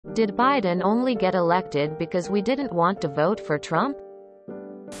Did Biden only get elected because we didn't want to vote for Trump?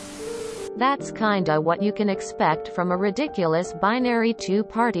 That's kinda what you can expect from a ridiculous binary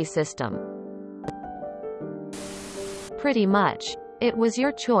two-party system. Pretty much. It was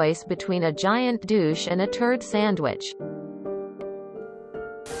your choice between a giant douche and a turd sandwich.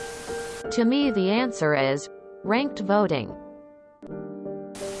 To me, the answer is ranked voting.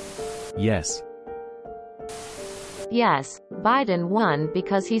 Yes. Yes, Biden won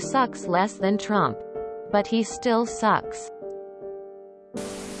because he sucks less than Trump. But he still sucks.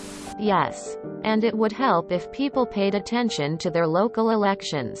 Yes. And it would help if people paid attention to their local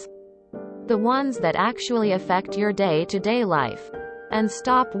elections. The ones that actually affect your day-to-day life. And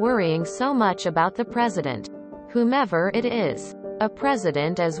stop worrying so much about the president. Whomever it is. A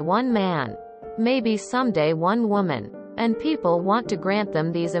president as one man. Maybe someday one woman. And people want to grant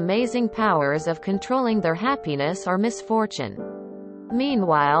them these amazing powers of controlling their happiness or misfortune.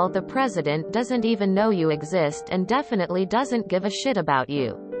 Meanwhile, the president doesn't even know you exist and definitely doesn't give a shit about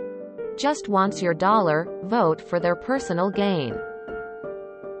you. Just wants your dollar, vote for their personal gain.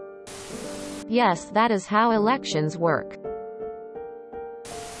 Yes, that is how elections work.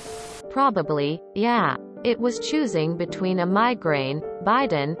 Probably, yeah. It was choosing between a migraine,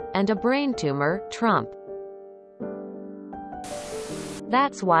 Biden, and a brain tumor, Trump.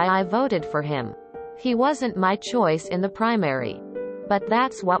 That's why I voted for him. He wasn't my choice in the primary. But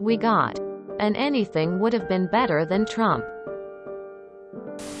that's what we got. And anything would have been better than Trump.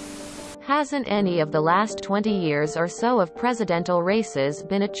 Hasn't any of the last 20 years or so of presidential races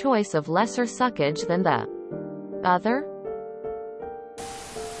been a choice of lesser suckage than the other?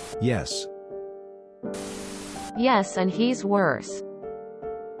 Yes. Yes, and he's worse.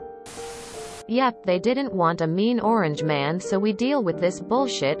 Yep, they didn't want a mean orange man, so we deal with this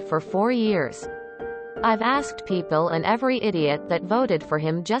bullshit for 4 years. I've asked people and every idiot that voted for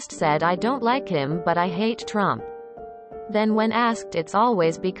him just said I don't like him but I hate Trump. Then when asked, it's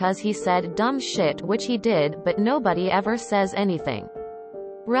always because he said dumb shit, which he did, but nobody ever says anything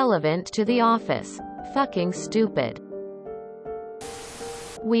relevant to the office. Fucking stupid.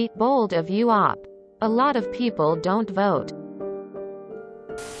 Bold of you op. A lot of people don't vote.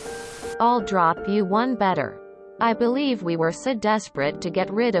 I'll drop you one better. I believe we were so desperate to get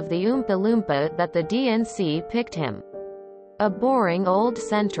rid of the Oompa Loompa that the DNC picked him. A boring old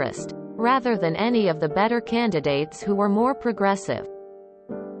centrist. Rather than any of the better candidates who were more progressive.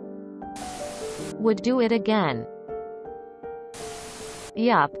 Would do it again.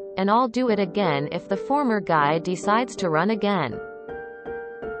 Yup, and I'll do it again if the former guy decides to run again.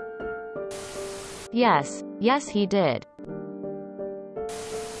 Yes he did.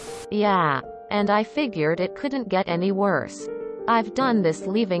 Yeah. And I figured it couldn't get any worse. I've done this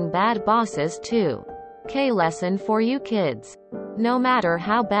leaving bad bosses too. Lesson for you kids. No matter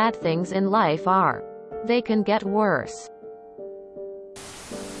how bad things in life are, they can get worse.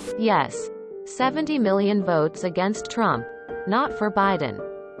 Yes. 70 million votes against Trump. Not for Biden.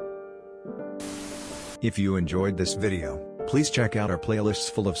 If you enjoyed this video, please check out our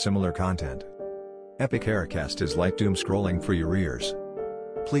playlists full of similar content. Epic Aircast is like doom scrolling for your ears.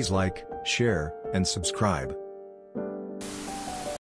 Please like, share, and subscribe.